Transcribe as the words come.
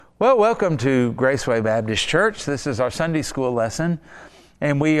Well, welcome to Graceway Baptist Church. This is our Sunday school lesson,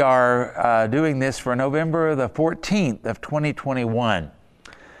 and we are doing this for November the 14th of 2021.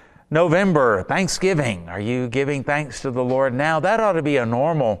 November, Thanksgiving. Are you giving thanks to the Lord now? That ought to be a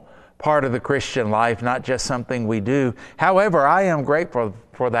normal part of the Christian life, not just something we do. However, I am grateful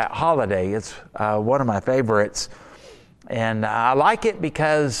for that holiday. It's one of my favorites, and I like it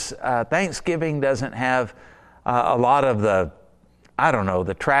because Thanksgiving doesn't have a lot of the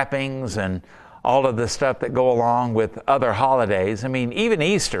trappings and all of the stuff that go along with other holidays. I mean, even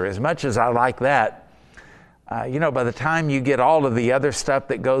Easter, as much as I like that, by the time you get all of the other stuff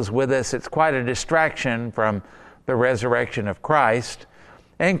that goes with us, it's quite a distraction from the resurrection of Christ.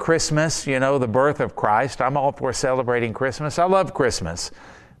 And Christmas, the birth of Christ. I'm all for celebrating Christmas. I love Christmas.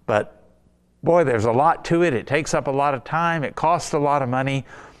 But boy, there's a lot to it. It takes up a lot of time. It costs a lot of money.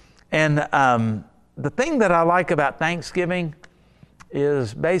 And the thing that I like about Thanksgiving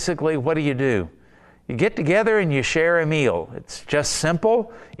is basically, what do? You get together and you share a meal. It's just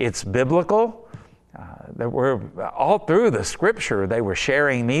simple. It's biblical. We're all through the Scripture, they were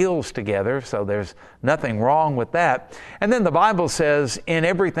sharing meals together, so there's nothing wrong with that. And then the Bible says, in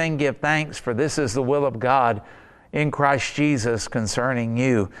everything give thanks, for this is the will of God in Christ Jesus concerning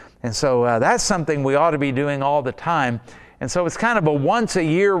you. And so that's something we ought to be doing all the time. And so it's kind of a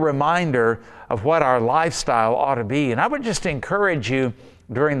once-a-year reminder of what our lifestyle ought to be. And I would just encourage you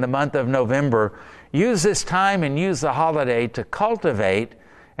during the month of November, use this time and use the holiday to cultivate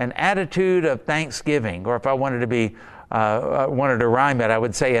an attitude of thanksgiving. Or if I wanted to rhyme it, I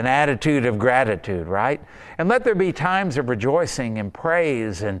would say an attitude of gratitude, right? And let there be times of rejoicing and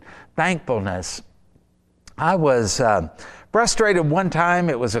praise and thankfulness. I was frustrated one time.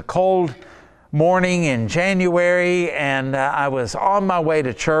 It was a cold morning in January, and I was on my way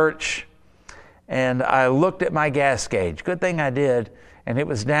to church, and I looked at my gas gauge. Good thing I did, and it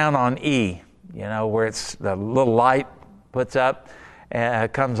was down on E, where it's the little light puts up,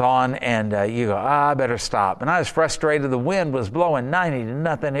 comes on, and you go, I better stop. And I was frustrated. The wind was blowing 90 to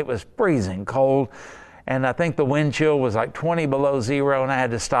nothing. It was freezing cold, and I think the wind chill was like 20 below zero, and I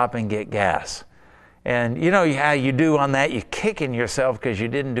had to stop and get gas. And you know how you do on that? You're kicking yourself because you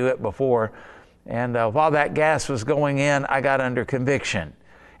didn't do it before. And while that gas was going in, I got under conviction.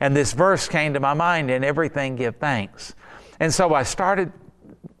 And this verse came to my mind, in everything give thanks. And so I started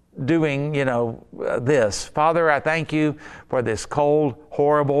doing, this. Father, I thank you for this cold,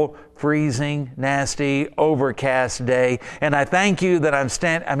 horrible, freezing, nasty, overcast day. And I thank you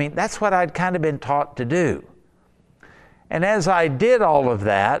that that's what I'd kind of been taught to do. And as I did all of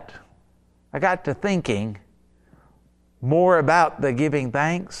that, I got to thinking more about the giving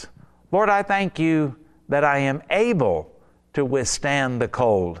thanks. Lord, I thank you that I am able to withstand the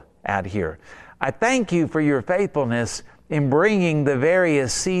cold out here. I thank you for your faithfulness in bringing the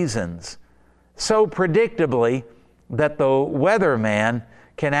various seasons so predictably that the weatherman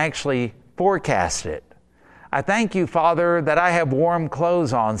can actually forecast it. I thank you, Father, that I have warm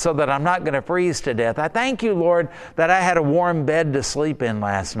clothes on so that I'm not going to freeze to death. I thank you, Lord, that I had a warm bed to sleep in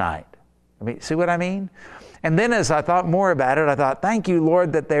last night. See what I mean? And then as I thought more about it, I thought, thank you,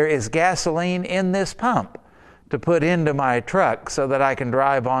 Lord, that there is gasoline in this pump to put into my truck so that I can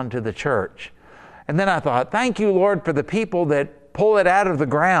drive on to the church. And then I thought, thank you, Lord, for the people that pull it out of the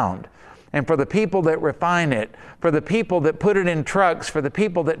ground, and for the people that refine it, for the people that put it in trucks, for the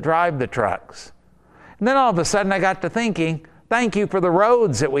people that drive the trucks. And then all of a sudden I got to thinking, thank you for the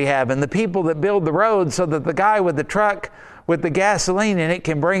roads that we have and the people that build the roads so that the guy with the truck with the gasoline in it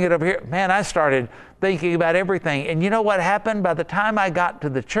can bring it over here. Man, I started thinking about everything. And you know what happened? By the time I got to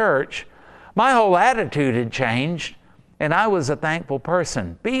the church, my whole attitude had changed, and I was a thankful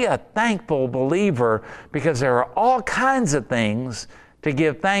person. Be a thankful believer, because there are all kinds of things to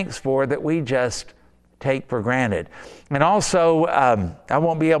give thanks for that we just take for granted. And also, I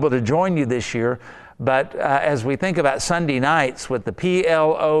won't be able to join you this year, but as we think about Sunday nights with the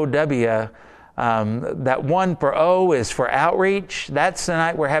PLOW, that one for O is for outreach. That's the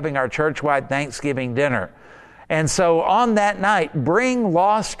night we're having our church-wide Thanksgiving dinner. And so on that night, bring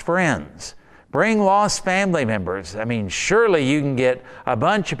lost friends. Bring lost family members. Surely you can get a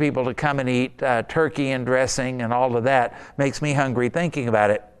bunch of people to come and eat turkey and dressing and all of that. Makes me hungry thinking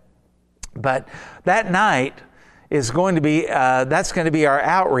about it. But that night is going to be, that's going to be our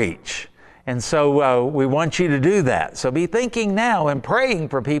outreach. And so we want you to do that. So be thinking now and praying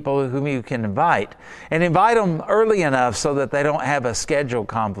for people whom you can invite. And invite them early enough so that they don't have a schedule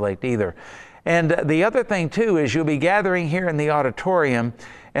conflict either. And the other thing, too, is you'll be gathering here in the auditorium.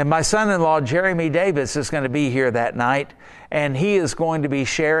 And my son-in-law, Jeremy Davis, is going to be here that night. And he is going to be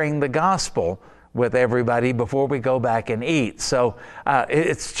sharing the gospel with everybody before we go back and eat. So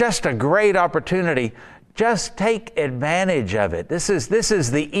it's just a great opportunity. Just take advantage of it. This is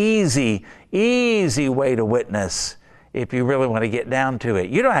the easy way to witness if you really want to get down to it.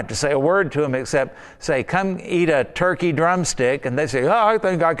 You don't have to say a word to them except say, come eat a turkey drumstick. And they say, oh, I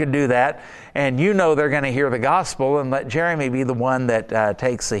think I could do that. And you know they're going to hear the gospel, and let Jeremy be the one that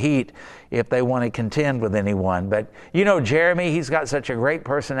takes the heat if they want to contend with anyone. But you know Jeremy, he's got such a great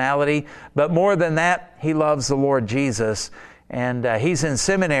personality. But more than that, he loves the Lord Jesus. And he's in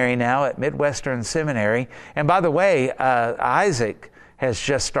seminary now at Midwestern Seminary. And by the way, Isaac has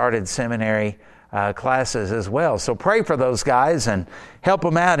just started seminary classes as well. So pray for those guys and help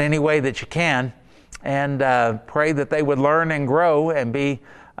them out any way that you can. And pray that they would learn and grow and be,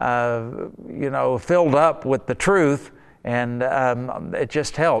 filled up with the truth. And it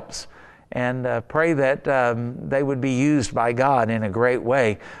just helps. And pray that they would be used by God in a great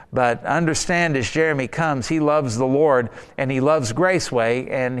way. But understand, as Jeremy comes, he loves the Lord, and he loves Graceway,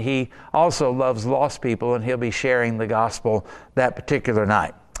 and he also loves lost people, and he'll be sharing the gospel that particular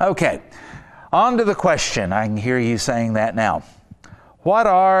night. Okay, on to the question. I can hear you saying that now. What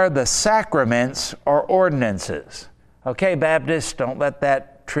are the sacraments or ordinances? Okay, Baptists, don't let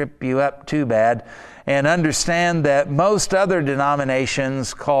that trip you up too bad. And understand that most other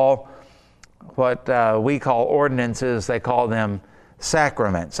denominations call what we call ordinances, they call them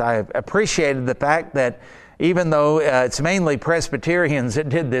sacraments. I appreciated the fact that even though it's mainly Presbyterians that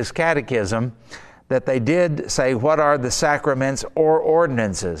did this catechism, that they did say, what are the sacraments or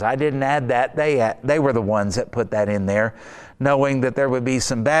ordinances? I didn't add that. They were the ones that put that in there, knowing that there would be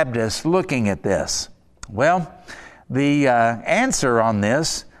some Baptists looking at this. Well, the answer on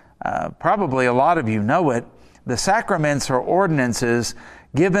this, probably a lot of you know it, the sacraments or ordinances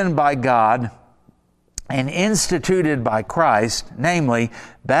given by God and instituted by Christ, namely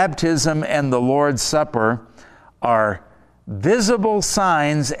baptism and the Lord's Supper, are visible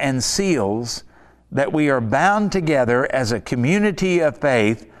signs and seals that we are bound together as a community of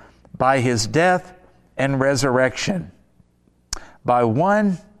faith by His death and resurrection. By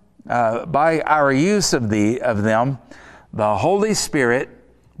our use of them, the Holy Spirit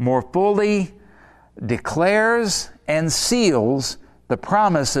more fully declares and seals the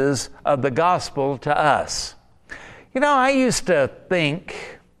promises of the gospel to us. You know, I used to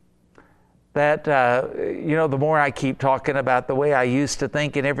think that, the more I keep talking about the way I used to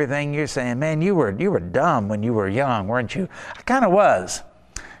think and everything, you're saying, man, you were dumb when you were young, weren't you? I kind of was.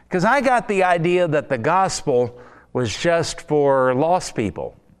 Because I got the idea that the gospel was just for lost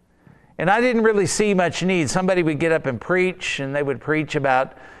people. And I didn't really see much need. Somebody would get up and preach, and they would preach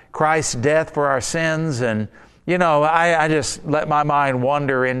about Christ's death for our sins, and I just let my mind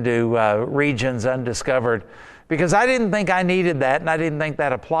wander into regions undiscovered because I didn't think I needed that, and I didn't think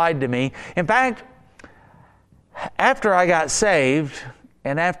that applied to me. In fact, after I got saved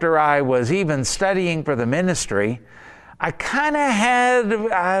and after I was even studying for the ministry, I kind of had,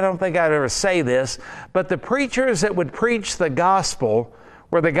 I don't think I'd ever say this, but the preachers that would preach the gospel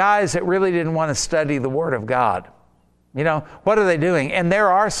were the guys that really didn't want to study the Word of God. What are they doing? And there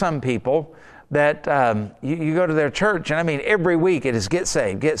are some people that you go to their church, and I mean every week it is get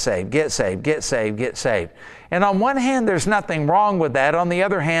saved, get saved, get saved, get saved, get saved. And on one hand, there's nothing wrong with that. On the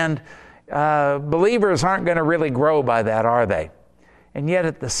other hand, believers aren't going to really grow by that, are they? And yet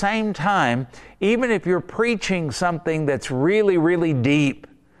at the same time, even if you're preaching something that's really, really deep,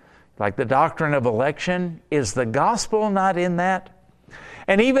 like the doctrine of election, is the gospel not in that?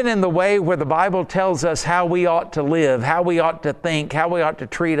 And even in the way where the Bible tells us how we ought to live, how we ought to think, how we ought to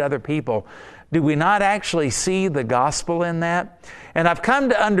treat other people, do we not actually see the gospel in that? And I've come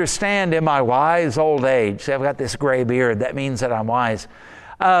to understand in my wise old age, see, I've got this gray beard, that means that I'm wise.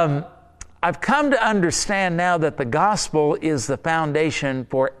 I've come to understand now that the gospel is the foundation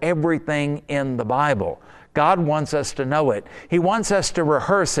for everything in the Bible. God wants us to know it. He wants us to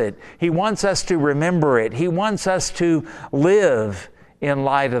rehearse it. He wants us to remember it. He wants us to live in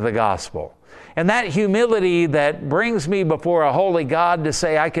light of the gospel. And that humility that brings me before a holy God to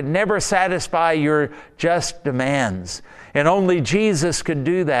say, I could never satisfy your just demands. And only Jesus could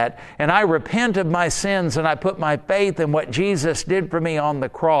do that. And I repent of my sins, and I put my faith in what Jesus did for me on the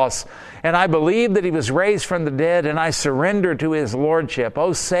cross. And I believe that He was raised from the dead, and I surrender to His Lordship.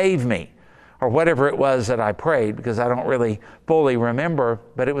 Oh, save me. Or whatever it was that I prayed, because I don't really fully remember,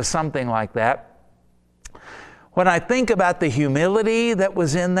 but it was something like that. When I think about the humility that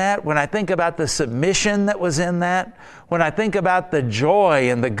was in that, when I think about the submission that was in that, when I think about the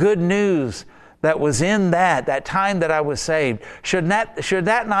joy and the good news that was in that time that I was saved, should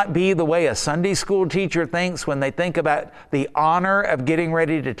that not be the way a Sunday school teacher thinks when they think about the honor of getting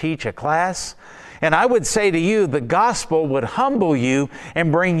ready to teach a class? And I would say to you, the gospel would humble you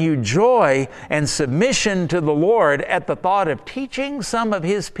and bring you joy and submission to the Lord at the thought of teaching some of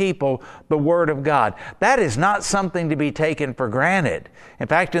His people the Word of God. That is not something to be taken for granted. In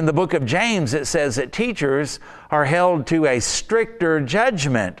fact, in the book of James, it says that teachers are held to a stricter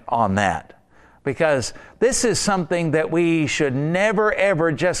judgment on that. Because this is something that we should never,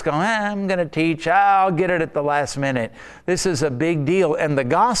 ever just go, I'm going to teach, I'll get it at the last minute. This is a big deal, and the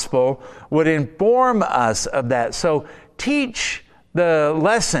gospel would inform us of that. So teach the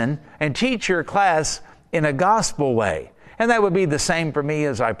lesson and teach your class in a gospel way. And that would be the same for me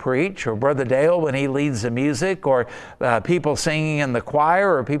as I preach, or Brother Dale when he leads the music, or people singing in the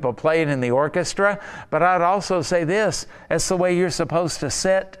choir, or people playing in the orchestra. But I'd also say this, that's the way you're supposed to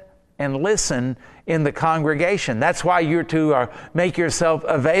sit and listen in the congregation. That's why you're to make yourself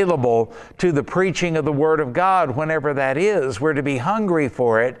available to the preaching of the Word of God whenever that is. We're to be hungry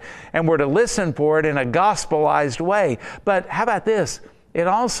for it, and we're to listen for it in a gospelized way. But how about this?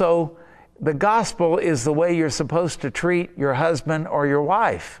 The gospel is the way you're supposed to treat your husband or your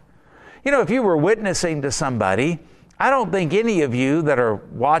wife. You know, if you were witnessing to somebody, I don't think any of you that are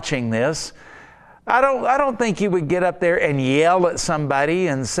watching this, I don't think you would get up there and yell at somebody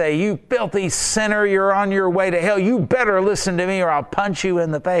and say, you filthy sinner, you're on your way to hell. You better listen to me or I'll punch you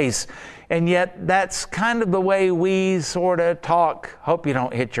in the face. And yet that's kind of the way we sort of talk. Hope you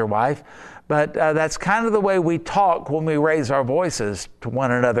don't hit your wife. But that's kind of the way we talk when we raise our voices to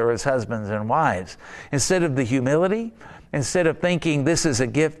one another as husbands and wives. Instead of the humility, instead of thinking this is a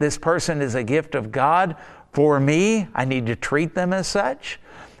gift, this person is a gift of God for me, I need to treat them as such.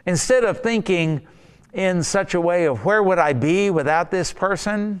 Instead of thinking in such a way of where would I be without this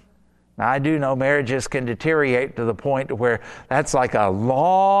person? Now, I do know marriages can deteriorate to the point where that's like a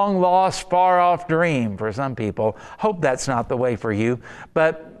long lost, far off dream for some people. Hope that's not the way for you.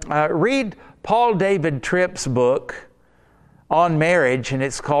 But read Paul David Tripp's book on marriage, and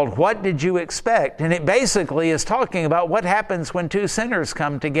it's called What Did You Expect? And it basically is talking about what happens when two sinners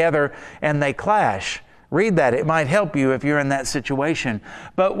come together and they clash. Read that. It might help you if you're in that situation.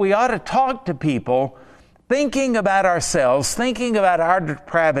 But we ought to talk to people thinking about ourselves, thinking about our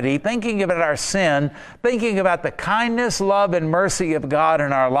depravity, thinking about our sin, thinking about the kindness, love, and mercy of God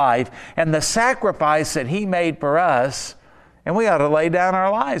in our life and the sacrifice that He made for us. And we ought to lay down our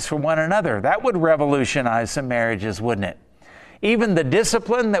lives for one another. That would revolutionize some marriages, wouldn't it? Even the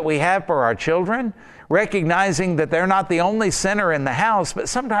discipline that we have for our children, recognizing that they're not the only sinner in the house, but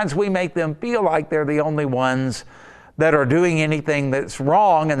sometimes we make them feel like they're the only ones that are doing anything that's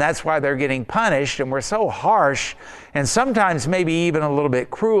wrong, and that's why they're getting punished, and we're so harsh, and sometimes maybe even a little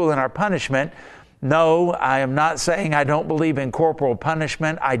bit cruel in our punishment. No, I am not saying I don't believe in corporal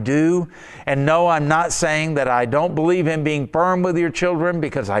punishment. I do. And no, I'm not saying that I don't believe in being firm with your children,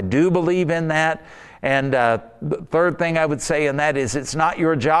 because I do believe in that. And the third thing I would say in that is it's not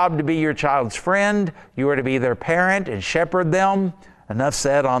your job to be your child's friend. You are to be their parent and shepherd them. Enough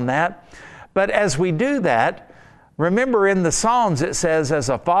said on that. But as we do that, remember in the Psalms it says, as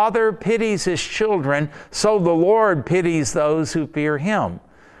a father pities his children, so the Lord pities those who fear Him.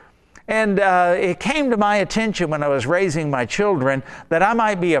 And it came to my attention when I was raising my children that I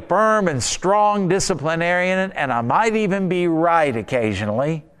might be a firm and strong disciplinarian, and I might even be right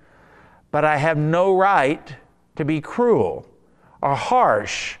occasionally. But I have no right to be cruel or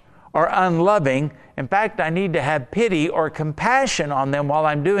harsh or unloving. In fact, I need to have pity or compassion on them while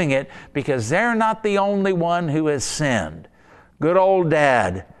I'm doing it, because they're not the only one who has sinned. Good old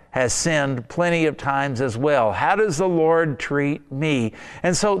Dad has sinned plenty of times as well. How does the Lord treat me?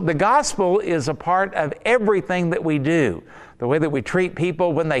 And so the gospel is a part of everything that we do. The way that we treat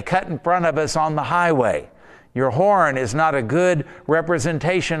people when they cut in front of us on the highway. Your horn is not a good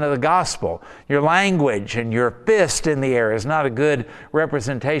representation of the gospel. Your language and your fist in the air is not a good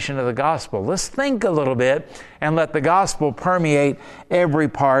representation of the gospel. Let's think a little bit and let the gospel permeate every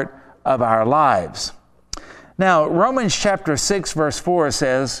part of our lives. Now, Romans chapter 6, verse 4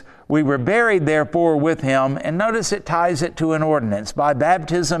 says, we were buried therefore with Him, and notice it ties it to an ordinance, by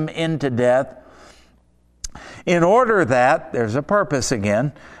baptism into death, in order that, there's a purpose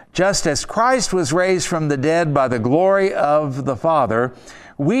again, just as Christ was raised from the dead by the glory of the Father,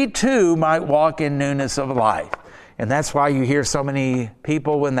 we too might walk in newness of life. And that's why you hear so many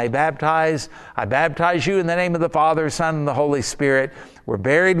people when they baptize, I baptize you in the name of the Father, Son, and the Holy Spirit. We're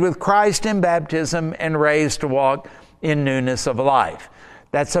buried with Christ in baptism and raised to walk in newness of life.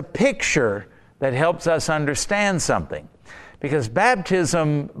 That's a picture that helps us understand something. Because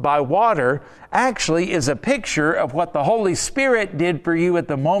baptism by water actually is a picture of what the Holy Spirit did for you at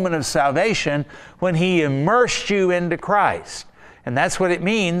the moment of salvation when He immersed you into Christ. And that's what it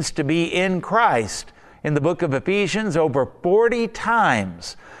means to be in Christ. In the book of Ephesians, over 40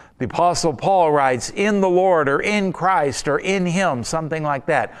 times, the Apostle Paul writes, in the Lord, or in Christ, or in Him, something like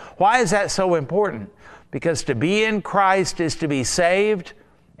that. Why is that so important? Because to be in Christ is to be saved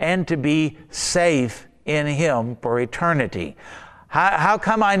and to be safe in Him for eternity. How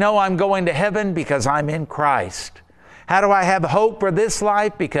come I know I'm going to heaven? Because I'm in Christ. How do I have hope for this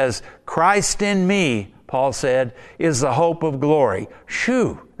life? Because Christ in me, Paul said, is the hope of glory.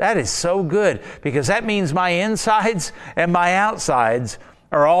 Shoo, that is so good, because that means my insides and my outsides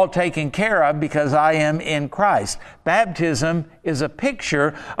are all taken care of because I am in Christ. Baptism is a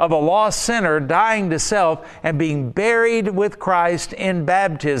picture of a lost sinner dying to self and being buried with Christ in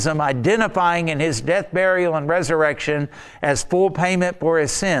baptism, identifying in His death, burial, and resurrection as full payment for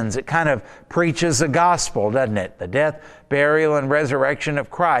his sins. It kind of preaches the gospel, doesn't it? The death, burial, and resurrection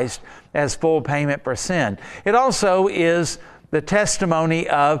of Christ as full payment for sin. It also is the testimony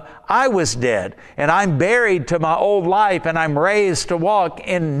of, I was dead, and I'm buried to my old life, and I'm raised to walk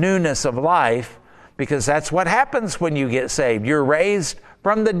in newness of life, because that's what happens when you get saved. You're raised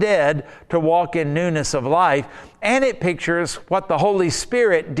from the dead to walk in newness of life, and it pictures what the Holy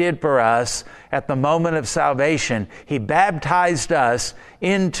Spirit did for us at the moment of salvation. He baptized us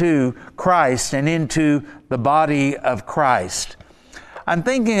into Christ and into the body of Christ. I'm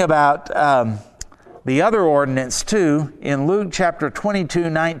thinking about the other ordinance too, in Luke chapter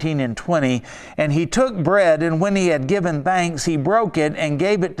 22, 19 and 20. And He took bread, and when He had given thanks, He broke it and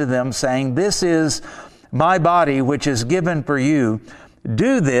gave it to them, saying, this is my body, which is given for you.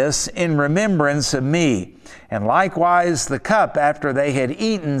 Do this in remembrance of me. And likewise the cup after they had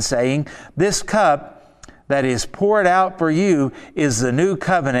eaten, saying, this cup that is poured out for you is the new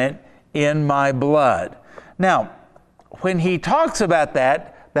covenant in my blood. Now, when He talks about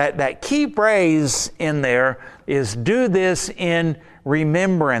that key phrase in there is, do this in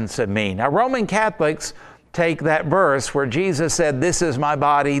remembrance of me. Now, Roman Catholics take that verse where Jesus said, this is my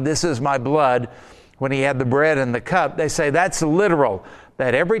body, this is my blood, when He had the bread and the cup. They say that's literal,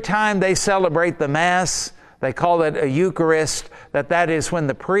 that every time they celebrate the Mass, they call it a Eucharist, that is when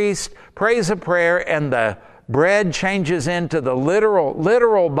the priest prays a prayer and the bread changes into the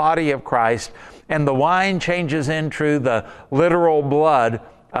literal body of Christ, and the wine changes into the literal blood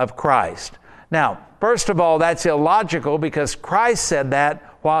of Christ. Now, first of all, that's illogical, because Christ said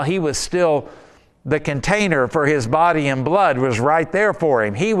that while He was still the container for His body and blood was right there for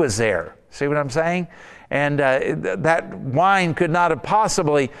Him. He was there. See what I'm saying? And that wine could not have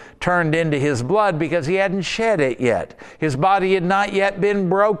possibly turned into His blood because He hadn't shed it yet. His body had not yet been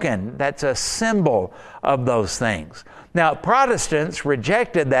broken. That's a symbol of those things. Now, Protestants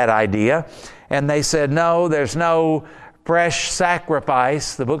rejected that idea, and they said, no, there's no fresh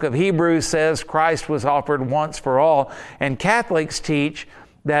sacrifice. The book of Hebrews says Christ was offered once for all. And Catholics teach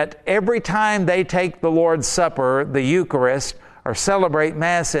that every time they take the Lord's Supper, the Eucharist, or celebrate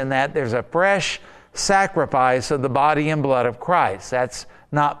Mass in that, there's a fresh sacrifice of the body and blood of Christ. That's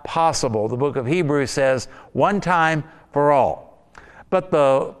not possible. The book of Hebrews says one time for all. But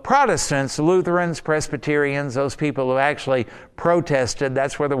the Protestants, Lutherans, Presbyterians, those people who actually protested,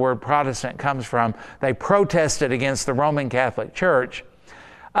 that's where the word Protestant comes from, they protested against the Roman Catholic Church.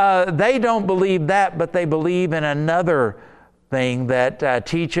 They don't believe that, but they believe in another thing that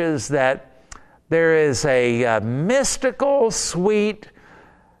teaches that there is a mystical, sweet,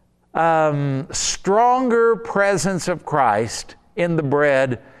 stronger presence of Christ in the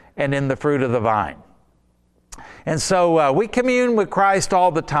bread and in the fruit of the vine. And so we commune with Christ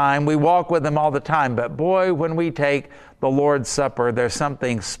all the time. We walk with Him all the time. But boy, when we take the Lord's Supper, there's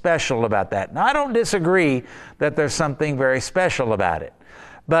something special about that. Now, I don't disagree that there's something very special about it.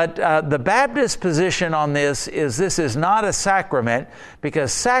 But the Baptist position on this is not a sacrament,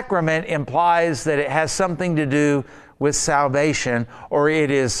 because sacrament implies that it has something to do with salvation, or it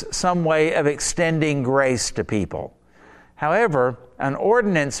is some way of extending grace to people. However, an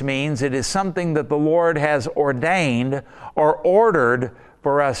ordinance means it is something that the Lord has ordained or ordered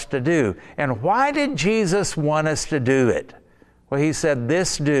for us to do. And why did Jesus want us to do it? Well, He said,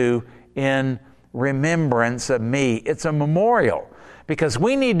 this do in remembrance of me. It's a memorial, because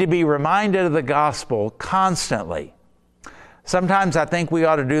we need to be reminded of the gospel constantly. Sometimes I think we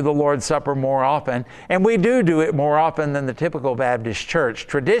ought to do the Lord's Supper more often, and we do it more often than the typical Baptist church.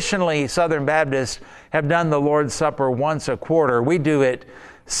 Traditionally, Southern Baptists have done the Lord's Supper once a quarter. We do it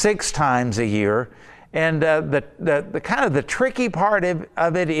 6 times a year. And the kind of the tricky part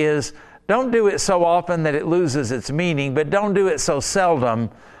of it is, don't do it so often that it loses its meaning, but don't do it so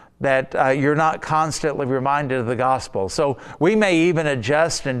seldom that you're not constantly reminded of the gospel. So we may even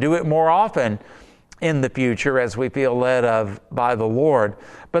adjust and do it more often in the future as we feel led of by the Lord.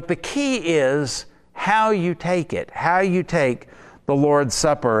 But the key is how you take it, how you take the Lord's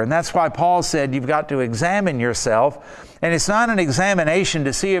Supper. And that's why Paul said you've got to examine yourself. And it's not an examination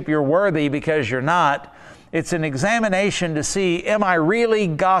to see if you're worthy because you're not. It's an examination to see, am I really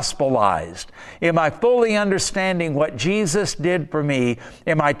gospelized? Am I fully understanding what Jesus did for me?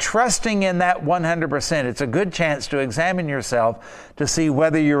 Am I trusting in that 100%? It's a good chance to examine yourself to see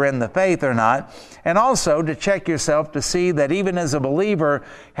whether you're in the faith or not. And also to check yourself to see that even as a believer,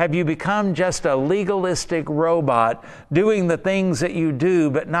 have you become just a legalistic robot doing the things that you do,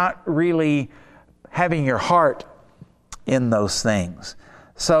 but not really having your heart in those things?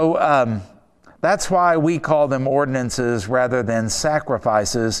 So, that's why we call them ordinances rather than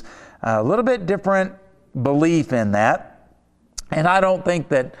sacrifices. A little bit different belief in that. And I don't think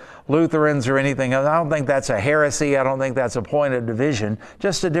that Lutherans or anything else, I don't think that's a heresy. I don't think that's a point of division.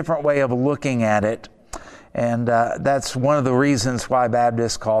 Just a different way of looking at it. And that's one of the reasons why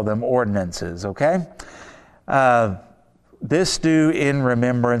Baptists call them ordinances, okay? This do in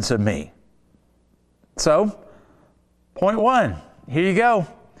remembrance of me. So, point one, here you go.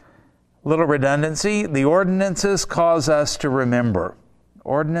 Little redundancy. The ordinances cause us to remember.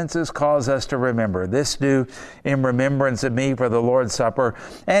 Ordinances cause us to remember. This do in remembrance of me for the Lord's Supper.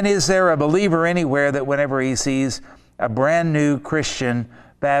 And is there a believer anywhere that whenever he sees a brand new Christian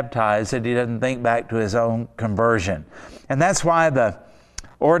baptized, that he doesn't think back to his own conversion? And that's why the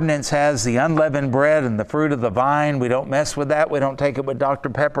ordinance has the unleavened bread and the fruit of the vine. We don't mess with that. We don't take it with Dr.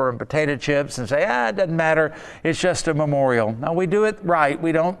 Pepper and potato chips and say, it doesn't matter. It's just a memorial. No, we do it right.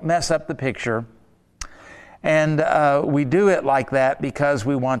 We don't mess up the picture. And we do it like that because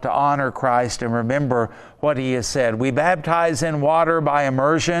we want to honor Christ and remember what He has said. We baptize in water by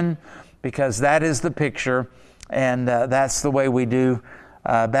immersion because that is the picture. And that's the way we do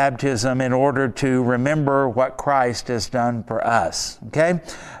baptism in order to remember what Christ has done for us. Okay?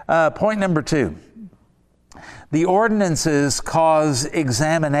 Point number 2. The ordinances cause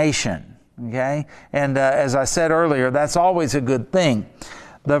examination. Okay? And as I said earlier, that's always a good thing.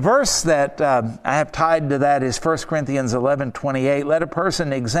 The verse that I have tied to that is 1 Corinthians 11:28. Let a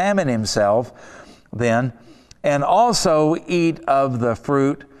person examine himself then, and also eat of the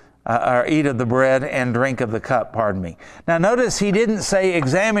fruit or eat of the bread and drink of the cup, pardon me. Now notice he didn't say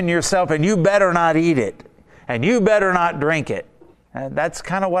examine yourself and you better not eat it and you better not drink it. And that's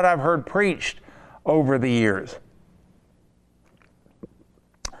kind of what I've heard preached over the years.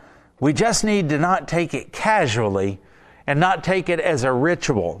 We just need to not take it casually and not take it as a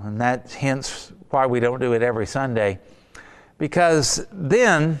ritual. And that's hence why we don't do it every Sunday. Because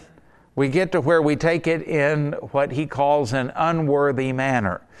then we get to where we take it in what he calls an unworthy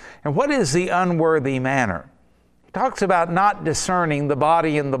manner. And what is the unworthy manner? He talks about not discerning the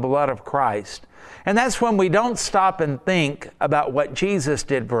body and the blood of Christ. And that's when we don't stop and think about what Jesus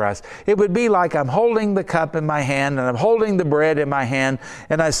did for us. It would be like I'm holding the cup in my hand and I'm holding the bread in my hand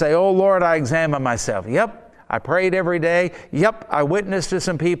and I say, oh Lord, I examine myself. Yep. I prayed every day. Yep, I witnessed to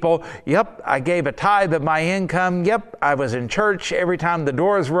some people. Yep, I gave a tithe of my income. Yep, I was in church every time the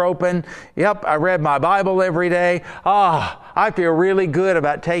doors were open. Yep, I read my Bible every day. I feel really good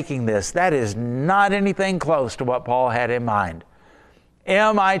about taking this. That is not anything close to what Paul had in mind.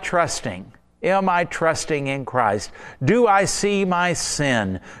 Am I trusting? Am I trusting in Christ? Do I see my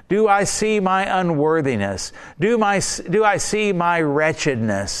sin? Do I see my unworthiness? Do I see my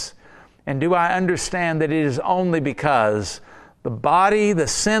wretchedness? And do I understand that it is only because the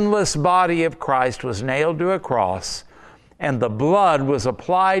sinless body of Christ was nailed to a cross and the blood was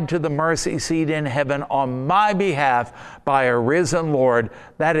applied to the mercy seat in heaven on my behalf by a risen Lord?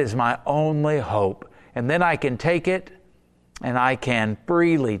 That is my only hope. And then I can take it and I can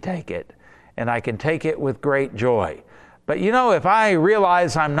freely take it and I can take it with great joy. But if I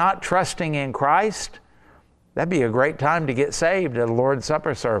realize I'm not trusting in Christ, that'd be a great time to get saved at a Lord's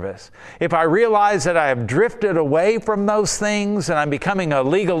Supper service. If I realize that I have drifted away from those things and I'm becoming a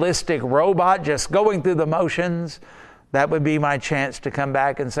legalistic robot just going through the motions, that would be my chance to come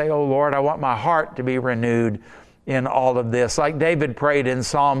back and say, oh Lord, I want my heart to be renewed in all of this. Like David prayed in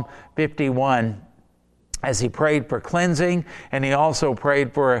Psalm 51 as he prayed for cleansing, and he also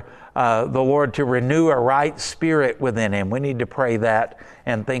prayed for the Lord to renew a right spirit within him. We need to pray that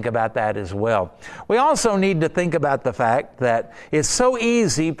and think about that as well. We also need to think about the fact that it's so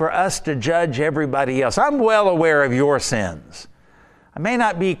easy for us to judge everybody else. I'm well aware of your sins. I may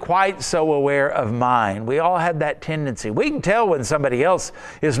not be quite so aware of mine. We all have that tendency. We can tell when somebody else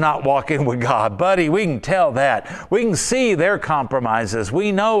is not walking with God. Buddy, we can tell that. We can see their compromises.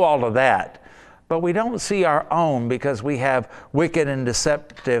 We know all of that. But we don't see our own because we have wicked and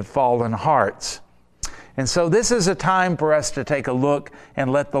deceptive fallen hearts. And so this is a time for us to take a look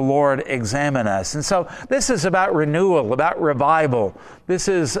and let the Lord examine us. And so this is about renewal, about revival. This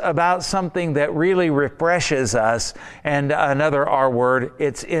is about something that really refreshes us. And another R word,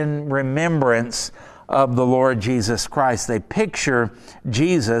 it's in remembrance of the Lord Jesus Christ. They picture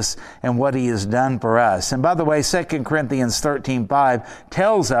Jesus and what He has done for us. And by the way, 2 Corinthians 13:5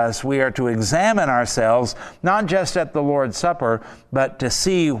 tells us we are to examine ourselves, not just at the Lord's Supper, but to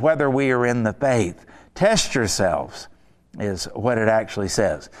see whether we are in the faith. Test yourselves is what it actually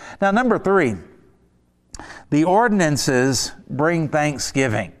says. Now, number 3, the ordinances bring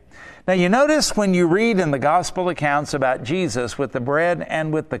thanksgiving. Now, you notice when you read in the gospel accounts about Jesus with the bread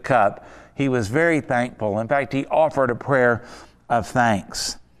and with the cup, He was very thankful. In fact, He offered a prayer of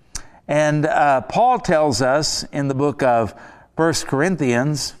thanks. And Paul tells us in the book of 1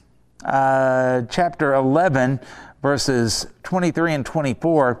 Corinthians, chapter 11, verses 23 and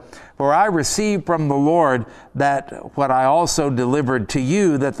 24, "For I received from the Lord that what I also delivered to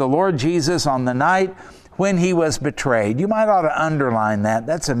you, that the Lord Jesus on the night when He was betrayed." You might ought to underline that.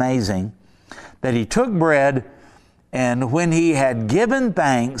 That's amazing. That He took bread, and when He had given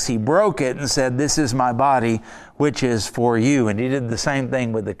thanks, He broke it and said, "This is my body, which is for you." And He did the same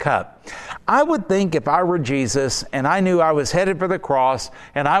thing with the cup. I would think if I were Jesus and I knew I was headed for the cross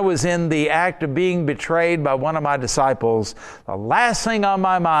and I was in the act of being betrayed by one of my disciples, the last thing on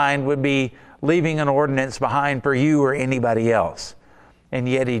my mind would be leaving an ordinance behind for you or anybody else. And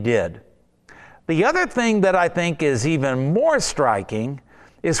yet He did. The other thing that I think is even more striking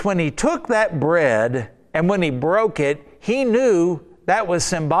is when He took that bread and when He broke it, He knew that was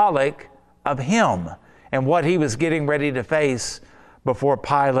symbolic of Him and what He was getting ready to face before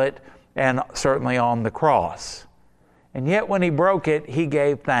Pilate and certainly on the cross. And yet when He broke it, He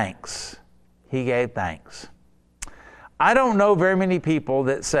gave thanks. He gave thanks. I don't know very many people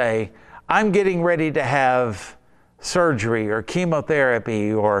that say, "I'm getting ready to have surgery or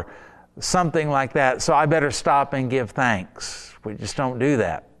chemotherapy or something like that, so I better stop and give thanks." We just don't do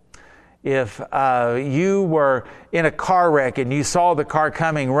that. If you were in a car wreck and you saw the car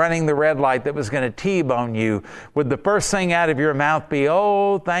coming, running the red light that was going to T-bone you, would the first thing out of your mouth be,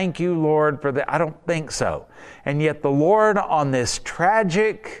 "Oh, thank you, Lord, for that"? I don't think so. And yet the Lord on this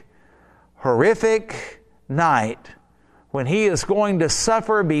tragic, horrific night, when He is going to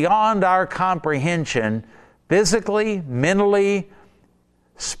suffer beyond our comprehension, physically, mentally,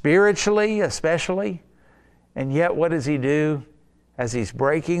 spiritually especially, and yet what does He do? As He's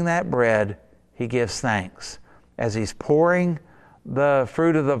breaking that bread, He gives thanks. As He's pouring the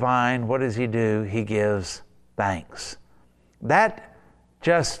fruit of the vine, what does He do? He gives thanks. That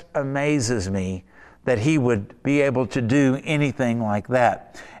just amazes me that He would be able to do anything like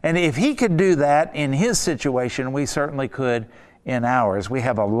that. And if He could do that in His situation, we certainly could in ours. We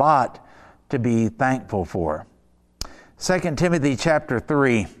have a lot to be thankful for. 2 Timothy chapter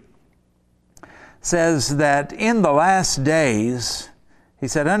 3 says that in the last days, he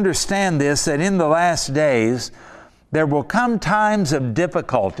said, "Understand this, that in the last days there will come times of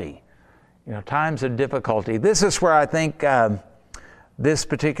difficulty." Times of difficulty. This is where I think this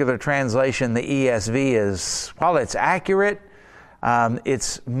particular translation, the ESV, is, while it's accurate,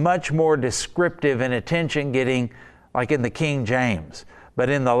 it's much more descriptive and attention-getting, like in the King James. But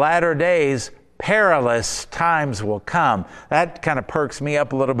in the latter days, perilous times will come. That kind of perks me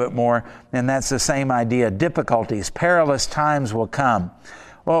up a little bit more, and that's the same idea. Difficulties, perilous times will come.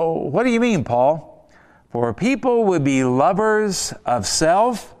 Well, what do you mean, Paul? "For people will be lovers of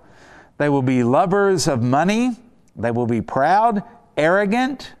self, they will be lovers of money, they will be proud,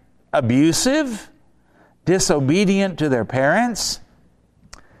 arrogant, abusive, disobedient to their parents."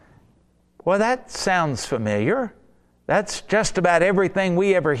 Well, that sounds familiar. That's just about everything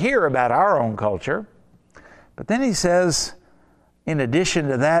we ever hear about our own culture. But then he says, in addition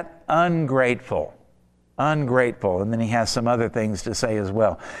to that, ungrateful. Ungrateful. And then he has some other things to say as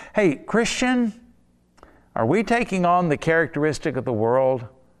well. Hey, Christian, are we taking on the characteristic of the world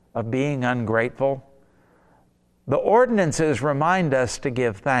of being ungrateful? The ordinances remind us to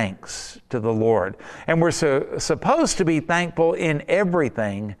give thanks to the Lord. And we're supposed to be thankful in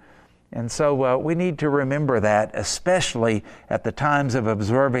everything. And so we need to remember that, especially at the times of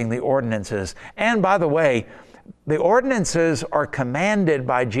observing the ordinances. And by the way, the ordinances are commanded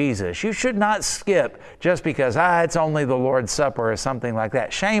by Jesus. You should not skip just because, it's only the Lord's Supper or something like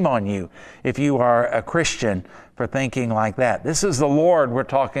that. Shame on you if you are a Christian for thinking like that. This is the Lord we're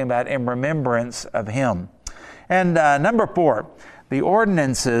talking about in remembrance of Him. And number 4, the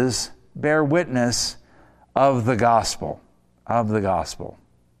ordinances bear witness of the gospel. Of the gospel.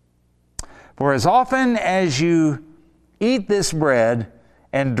 "For as often as you eat this bread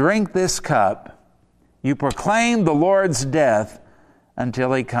and drink this cup, You proclaim the Lord's death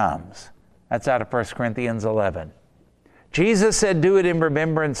until he comes. That's out of 1 Corinthians 11. Jesus said, do it in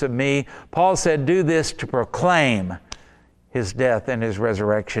remembrance of me. Paul said, do this to proclaim his death and his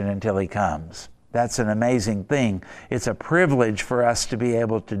resurrection until he comes. That's an amazing thing. It's a privilege for us to be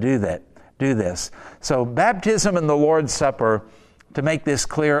able to do this. So baptism and the Lord's Supper, to make this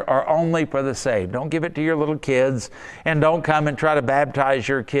clear, are only for the saved. Don't give it to your little kids, and don't come and try to baptize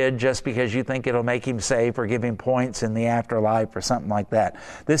your kid just because you think it'll make him safe or give him points in the afterlife or something like that.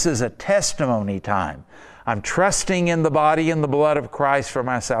 This is a testimony time. I'm trusting in the body and the blood of Christ for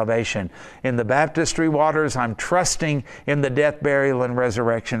my salvation. In the baptistry waters, I'm trusting in the death, burial, and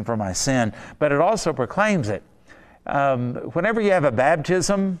resurrection for my sin. But it also proclaims it. Whenever you have a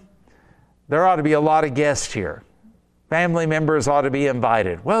baptism, there ought to be a lot of guests here. Family members ought to be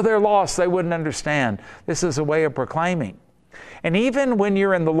invited. Well, they're lost. They wouldn't understand. This is a way of proclaiming. And even when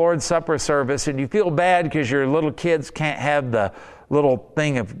you're in the Lord's Supper service and you feel bad because your little kids can't have the little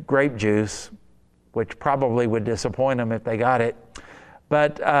thing of grape juice, which probably would disappoint them if they got it.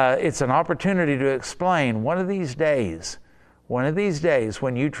 But it's an opportunity to explain one of these days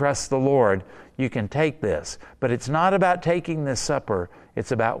when you trust the Lord, you can take this. But it's not about taking this supper.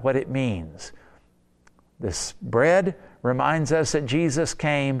 It's about what it means. This bread reminds us that Jesus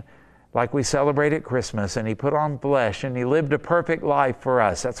came like we celebrate at Christmas, and he put on flesh, and he lived a perfect life for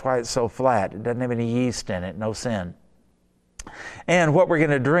us. That's why it's so flat. It doesn't have any yeast in it, no sin. And what we're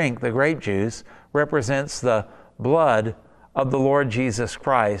going to drink, the grape juice, represents the blood of the Lord Jesus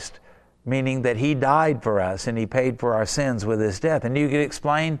Christ, meaning that he died for us and he paid for our sins with his death. And you could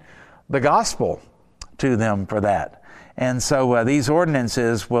explain the gospel to them for that. And so these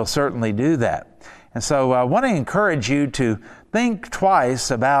ordinances will certainly do that. And so I want to encourage you to think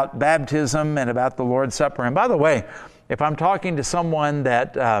twice about baptism and about the Lord's Supper. And by the way, if I'm talking to someone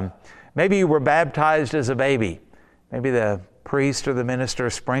that maybe you were baptized as a baby, maybe the priest or the minister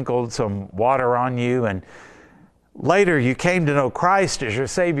sprinkled some water on you, and later you came to know Christ as your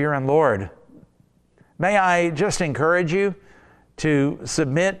Savior and Lord. May I just encourage you to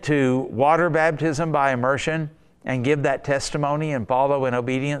submit to water baptism by immersion and give that testimony and follow in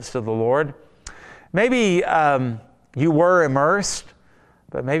obedience to the Lord. Maybe you were immersed,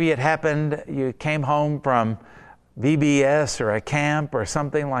 but maybe it happened, you came home from VBS or a camp or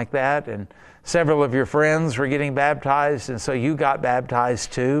something like that, and several of your friends were getting baptized, and so you got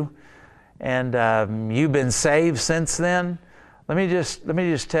baptized too, and you've been saved since then. Let me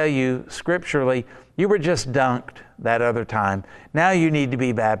just tell you scripturally, you were just dunked that other time. Now you need to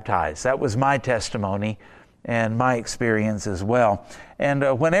be baptized. That was my testimony and my experience as well.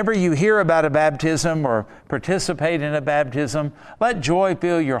 And whenever you hear about a baptism or participate in a baptism, let joy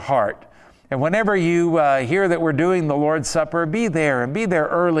fill your heart. And whenever you hear that we're doing the Lord's Supper, be there and be there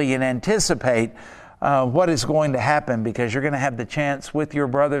early and anticipate what is going to happen, because you're going to have the chance with your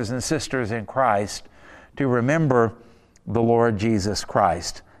brothers and sisters in Christ to remember the Lord Jesus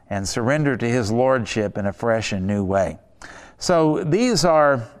Christ and surrender to his lordship in a fresh and new way. So these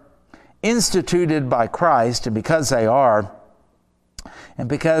are instituted by Christ, and because they are, and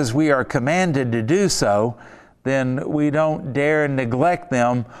because we are commanded to do so, then we don't dare neglect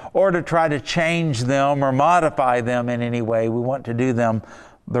them or to try to change them or modify them in any way. We want to do them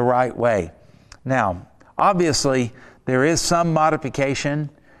the right way. Now, obviously, there is some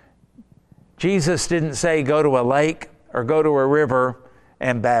modification. Jesus didn't say go to a lake or go to a river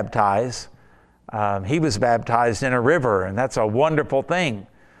and baptize. He was baptized in a river, and that's a wonderful thing.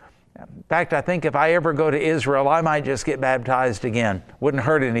 In fact, I think if I ever go to Israel, I might just get baptized again. Wouldn't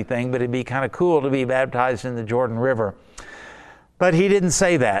hurt anything, but it'd be kind of cool to be baptized in the Jordan River. But he didn't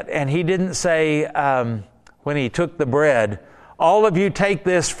say that. And he didn't say, when he took the bread, all of you take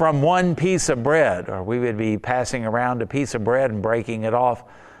this from one piece of bread, or we would be passing around a piece of bread and breaking it off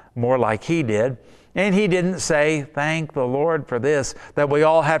more like he did. And he didn't say, thank the Lord for this, that we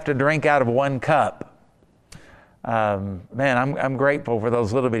all have to drink out of one cup. I'm grateful for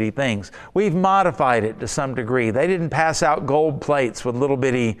those little bitty things. We've modified it to some degree. They didn't pass out gold plates with little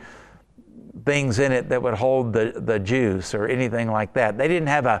bitty things in it that would hold the juice or anything like that. They didn't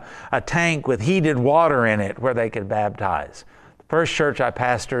have a tank with heated water in it where they could baptize. The first church I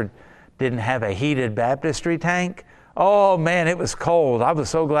pastored didn't have a heated baptistry tank. Oh man, it was cold. I was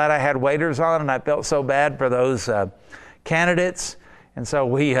so glad I had waders on, and I felt so bad for those candidates. And so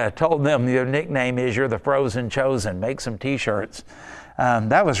we told them your nickname is you're the frozen chosen. Make some t-shirts.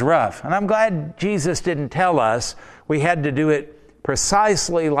 That was rough. And I'm glad Jesus didn't tell us we had to do it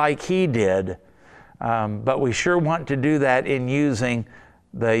precisely like he did. But we sure want to do that in using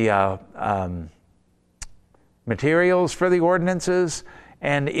the materials for the ordinances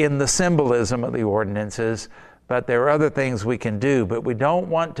and in the symbolism of the ordinances, but there are other things we can do, but we don't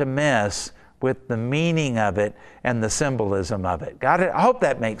want to mess with the meaning of it and the symbolism of it. Got it? I hope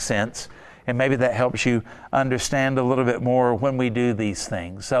that makes sense, and maybe that helps you understand a little bit more when we do these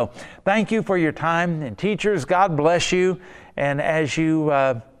things. So thank you for your time, and teachers, God bless you. And as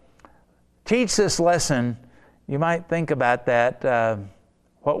you teach this lesson, you might think about that.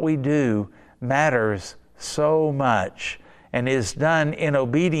 What we do matters so much and is done in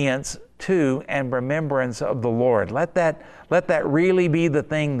obedience to and remembrance of the Lord. Let that really be the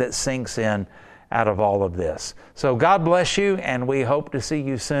thing that sinks in out of all of this. So God bless you, and we hope to see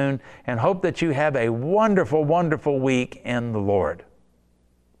you soon, and hope that you have a wonderful, wonderful week in the Lord.